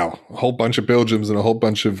 Wow, a whole bunch of Belgians and a whole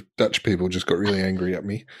bunch of Dutch people just got really angry at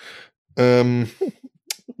me. And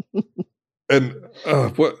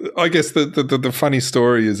what I guess the funny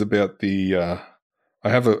story is about the I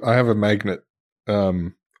have a magnet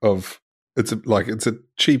of it's a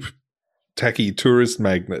cheap tacky tourist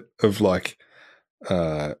magnet of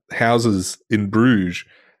houses in Bruges,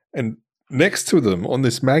 and next to them on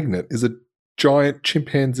this magnet is a giant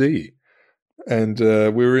chimpanzee, and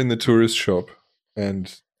we were in the tourist shop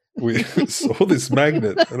and we saw this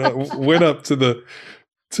magnet, and I went up to the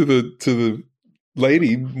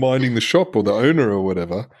lady minding the shop, or the owner or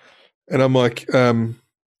whatever, and I'm like,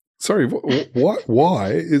 sorry, what?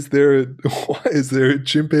 Why is there a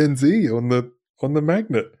chimpanzee on the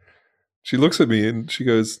magnet? She looks at me and she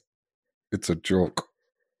goes, "It's a joke."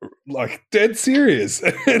 Like, dead serious.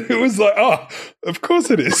 And it was like, oh, of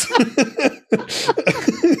course it is.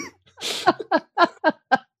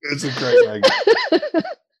 It's a great magnet.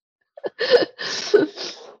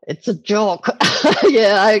 It's a joke.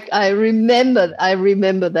 Yeah, I remember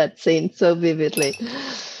that scene so vividly.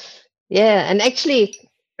 Yeah, and actually,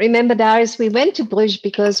 remember, Darius, we went to Bruges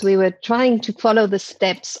because we were trying to follow the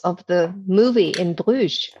steps of the movie in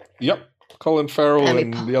Bruges. Yep, Colin Farrell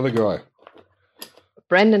and the other guy.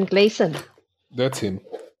 Brendan Gleeson. That's him.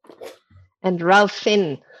 And Ralph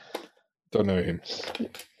Finn. Don't know him.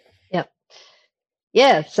 Yeah.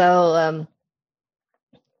 Yeah, so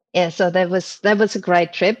so that was a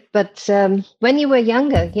great trip. But when you were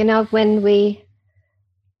younger, the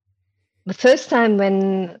first time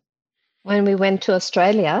when we went to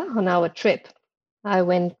Australia on our trip, I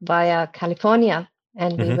went via California,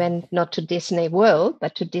 and we went not to Disney World,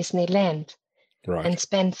 but to Disneyland. Right. And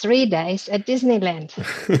spent 3 days at Disneyland.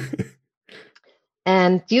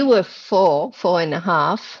 And you were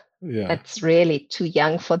 4.5. Yeah. That's really too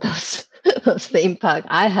young for those theme parks.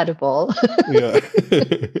 I had a ball. Yeah.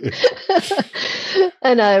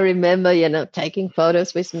 And I remember, taking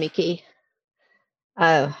photos with Mickey.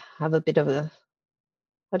 I have a bit of a,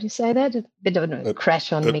 how do you say that? A bit of a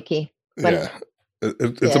crush on Mickey.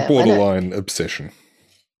 It's a borderline obsession.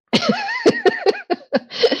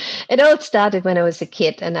 It all started when I was a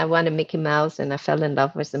kid, and I wanted Mickey Mouse, and I fell in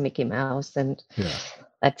love with the Mickey Mouse, and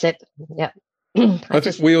that's it. Yeah. I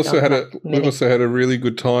think we also had a really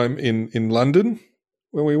good time in London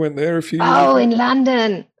when we went there a few years ago. In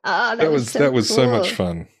London. Oh, that was cool. So much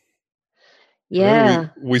fun. Yeah.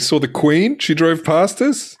 We saw the Queen. She drove past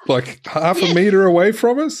us, like half a meter away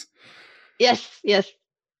from us. Yes.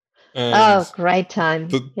 And great time.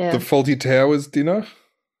 The Fawlty Towers dinner.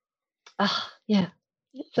 Oh, yeah.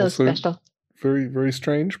 So also special. Very, very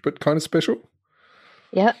strange, but kind of special.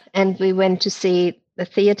 Yeah. And we went to see the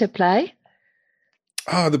theatre play.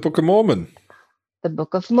 The Book of Mormon. The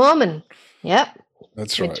Book of Mormon. Yep.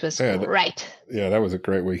 That's right. Which was great. That was a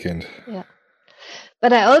great weekend. Yeah.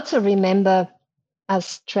 But I also remember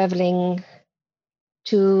us traveling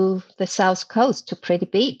to the South Coast, to Pretty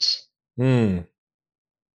Beach. Our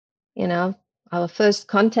first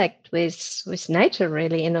contact with nature,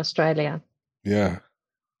 really, in Australia. Yeah.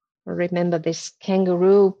 I remember this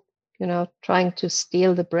kangaroo, trying to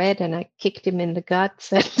steal the bread, and I kicked him in the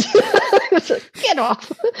guts, and I was like, get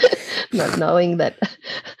off, not knowing that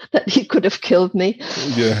he could have killed me.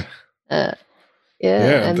 Yeah. And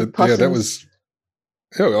that was.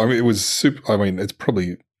 Yeah, I mean, it was super. I mean, it's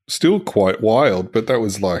probably still quite wild, but that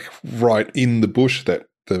was like right in the bush, that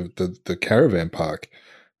the caravan park.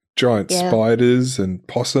 Giant spiders and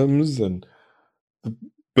possums and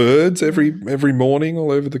birds every morning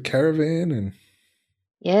all over the caravan,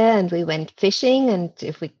 and we went fishing, and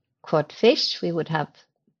if we caught fish, we would have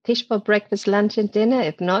fish for breakfast, lunch, and dinner.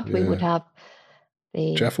 If not, we would have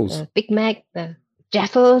the Big Mac, the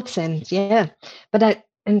jaffles, and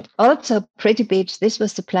also Pretty Beach. This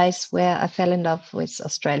was the place where I fell in love with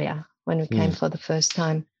Australia when we came for the first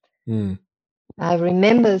time. I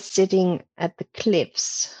remember sitting at the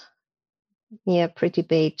cliffs near Pretty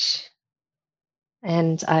Beach,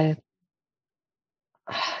 and I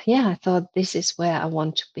thought, this is where I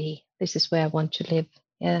want to be. This is where I want to live.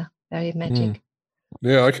 Yeah, very magic.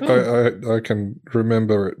 Yeah, I can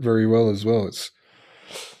remember it very well as well. It's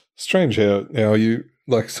strange how you,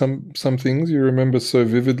 like, some things you remember so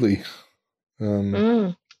vividly.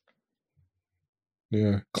 Yeah,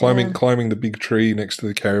 climbing the big tree next to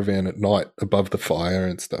the caravan at night above the fire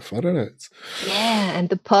and stuff. I don't know. And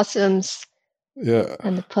the possums. Yeah.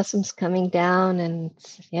 And the possums coming down, and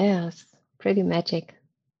it's pretty magic.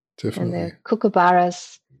 Definitely. And the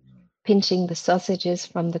kookaburras pinching the sausages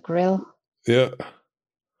from the grill. Yeah.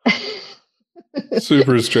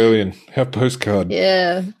 Super Australian. Our postcard.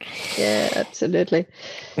 Yeah, absolutely.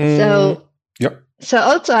 So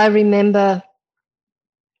also I remember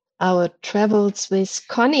our travels with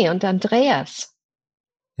Connie and Andreas.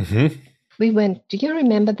 We went, do you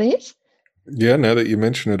remember this? Yeah, now that you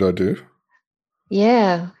mention it, I do.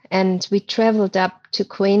 Yeah, and we traveled up to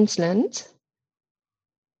Queensland,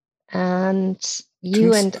 and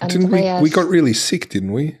and Andreas... We got really sick,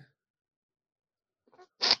 didn't we?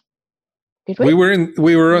 Did we?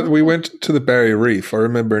 We went to the Barrier Reef. I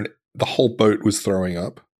remember the whole boat was throwing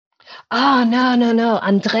up. Oh, no.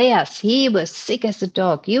 Andreas, he was sick as a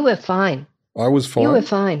dog. You were fine. I was fine? You were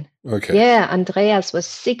fine. Okay. Yeah, Andreas was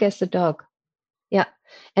sick as a dog. Yeah.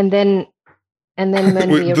 And then when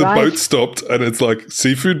we arrived... The boat stopped, and it's like,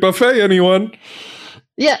 seafood buffet, anyone?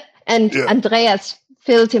 Yeah, and Andreas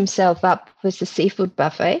filled himself up with the seafood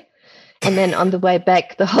buffet. And then on the way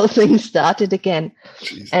back, the whole thing started again.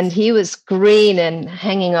 Jesus. And he was green and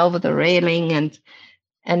hanging over the railing.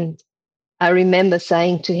 And I remember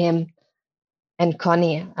saying to him and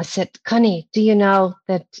Connie, I said, Connie, do you know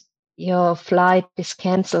that your flight is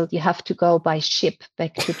cancelled. You have to go by ship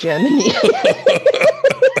back to Germany.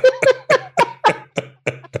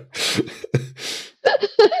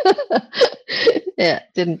 Yeah,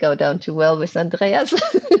 didn't go down too well with Andreas.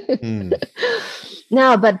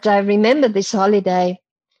 No, but I remember this holiday.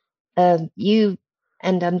 You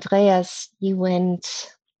and Andreas, you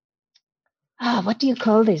went. What do you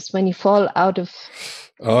call this when you fall out of?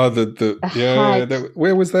 Oh,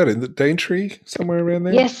 where was that? In the Daintree, somewhere around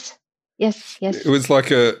there? Yes. It was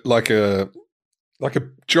like a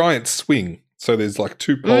giant swing. So there's like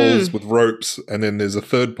two poles with ropes, and then there's a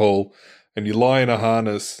third pole, and you lie in a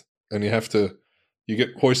harness, and you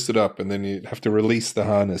get hoisted up, and then you have to release the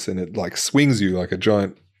harness, and it like swings you like a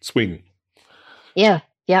giant swing. Yeah.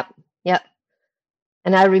 Yep.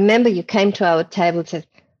 And I remember you came to our table and said,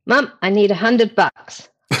 "Mom, I need $100.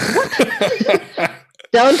 What?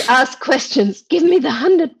 Don't ask questions. Give me the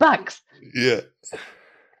 $100." Yeah.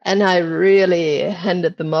 And I really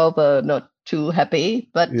handed them over, not too happy,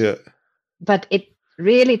 but it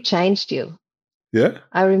really changed you. Yeah.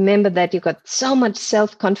 I remember that you got so much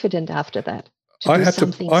self-confidence after that. I had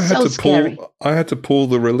to pull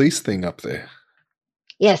the release thing up there.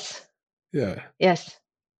 Yes. Yeah. Yes.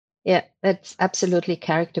 Yeah, that's absolutely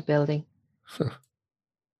character building.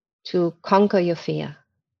 To conquer your fear.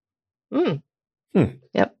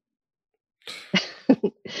 Yep.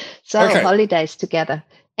 So holidays together.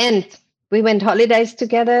 And we went holidays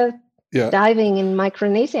together diving in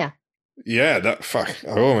Micronesia. Yeah, I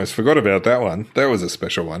almost forgot about that one. That was a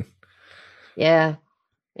special one. Yeah.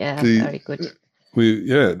 Yeah, very good.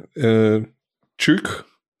 Chuk,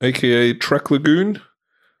 aka Truck Lagoon.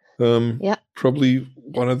 Probably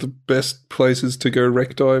one of the best places to go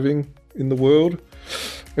wreck diving in the world.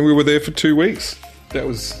 And we were there for 2 weeks. That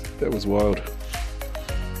was wild.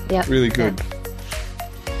 Yeah. Really good. Yeah.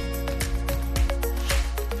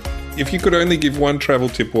 If you could only give one travel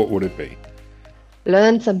tip, what would it be?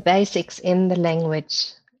 Learn some basics in the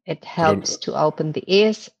language. It helps to open the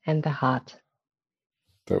ears and the heart.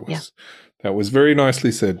 That was very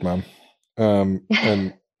nicely said, Mum.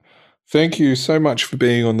 And thank you so much for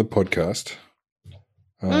being on the podcast.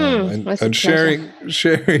 And sharing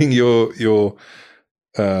your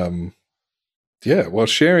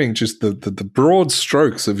sharing just the broad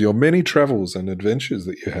strokes of your many travels and adventures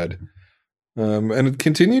that you had, and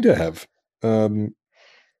continue to have. I'm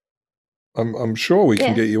sure we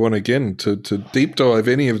can get you on again to deep dive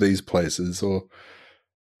any of these places. Or,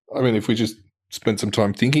 I mean, if we just spent some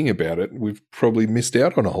time thinking about it, we've probably missed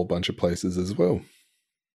out on a whole bunch of places as well.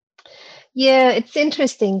 Yeah, it's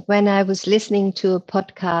interesting. When I was listening to a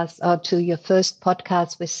podcast or to your first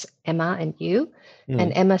podcast with Emma and you,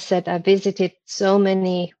 and Emma said, I visited so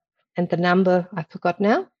many, and the number I forgot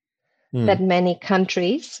now, that many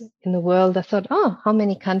countries in the world. I thought, how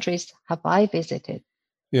many countries have I visited?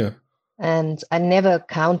 Yeah. And I never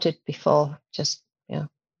counted before,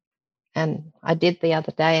 and I did the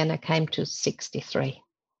other day, and I came to 63.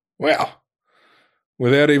 Wow.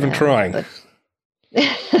 Without even trying.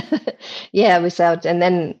 Yeah, without, and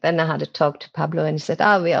then I had to talk to Pablo, and he said,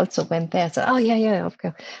 we also went there. So,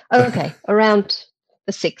 okay, around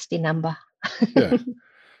the 60 number. Yeah,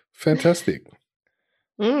 fantastic.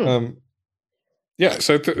 So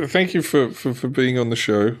thank you for being on the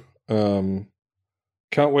show.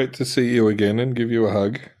 Can't wait to see you again and give you a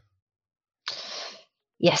hug.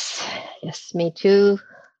 Yes, me too.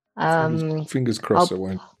 Fingers crossed it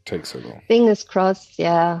won't take so long. Fingers crossed,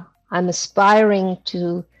 yeah. I'm aspiring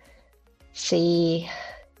to see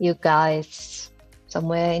you guys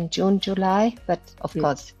somewhere in June, July, but of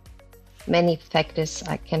course, many factors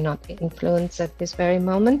I cannot influence at this very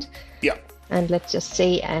moment. Yeah. And let's just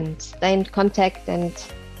see and stay in contact and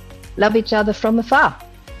love each other from afar.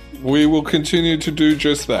 We will continue to do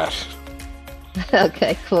just that.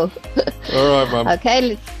 Okay, cool. All right, Mum.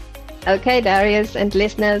 Okay, Darius and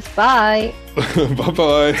listeners, bye.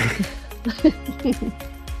 Bye-bye.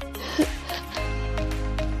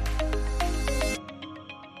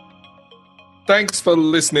 Thanks for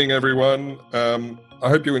listening, everyone. I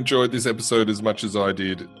hope you enjoyed this episode as much as I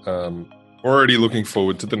did. Already looking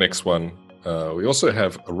forward to the next one. We also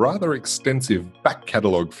have a rather extensive back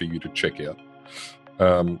catalogue for you to check out.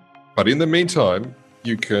 But in the meantime,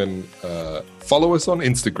 you can follow us on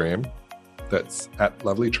Instagram. That's at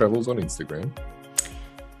Lovely Travels on Instagram.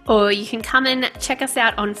 Or you can come and check us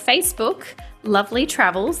out on Facebook, Lovely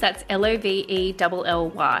Travels. That's LOVELLY.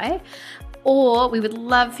 Or we would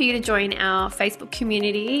love for you to join our Facebook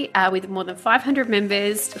community with more than 500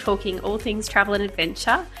 members talking all things travel and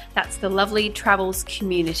adventure. That's the Lovely Travels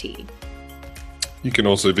community. You can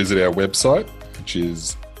also visit our website, which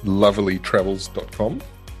is lovelytravels.com.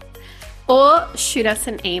 Or shoot us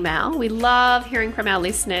an email. We love hearing from our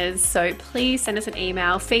listeners, so please send us an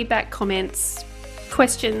email, feedback, comments,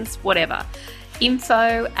 questions, whatever.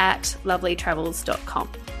 info@lovelytravels.com.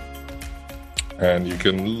 And you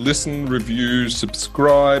can listen, review,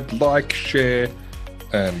 subscribe, like, share,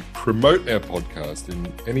 and promote our podcast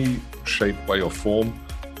in any shape, way, or form.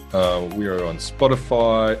 We are on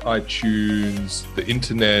Spotify, iTunes, the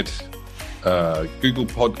internet, Google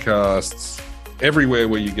Podcasts, everywhere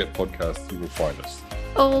where you get podcasts, you will find us.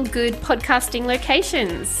 All good podcasting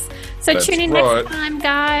locations. So That's tune in right. next time,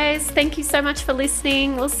 guys. Thank you so much for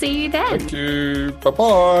listening. We'll see you then. Thank you.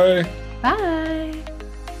 Bye-bye. Bye.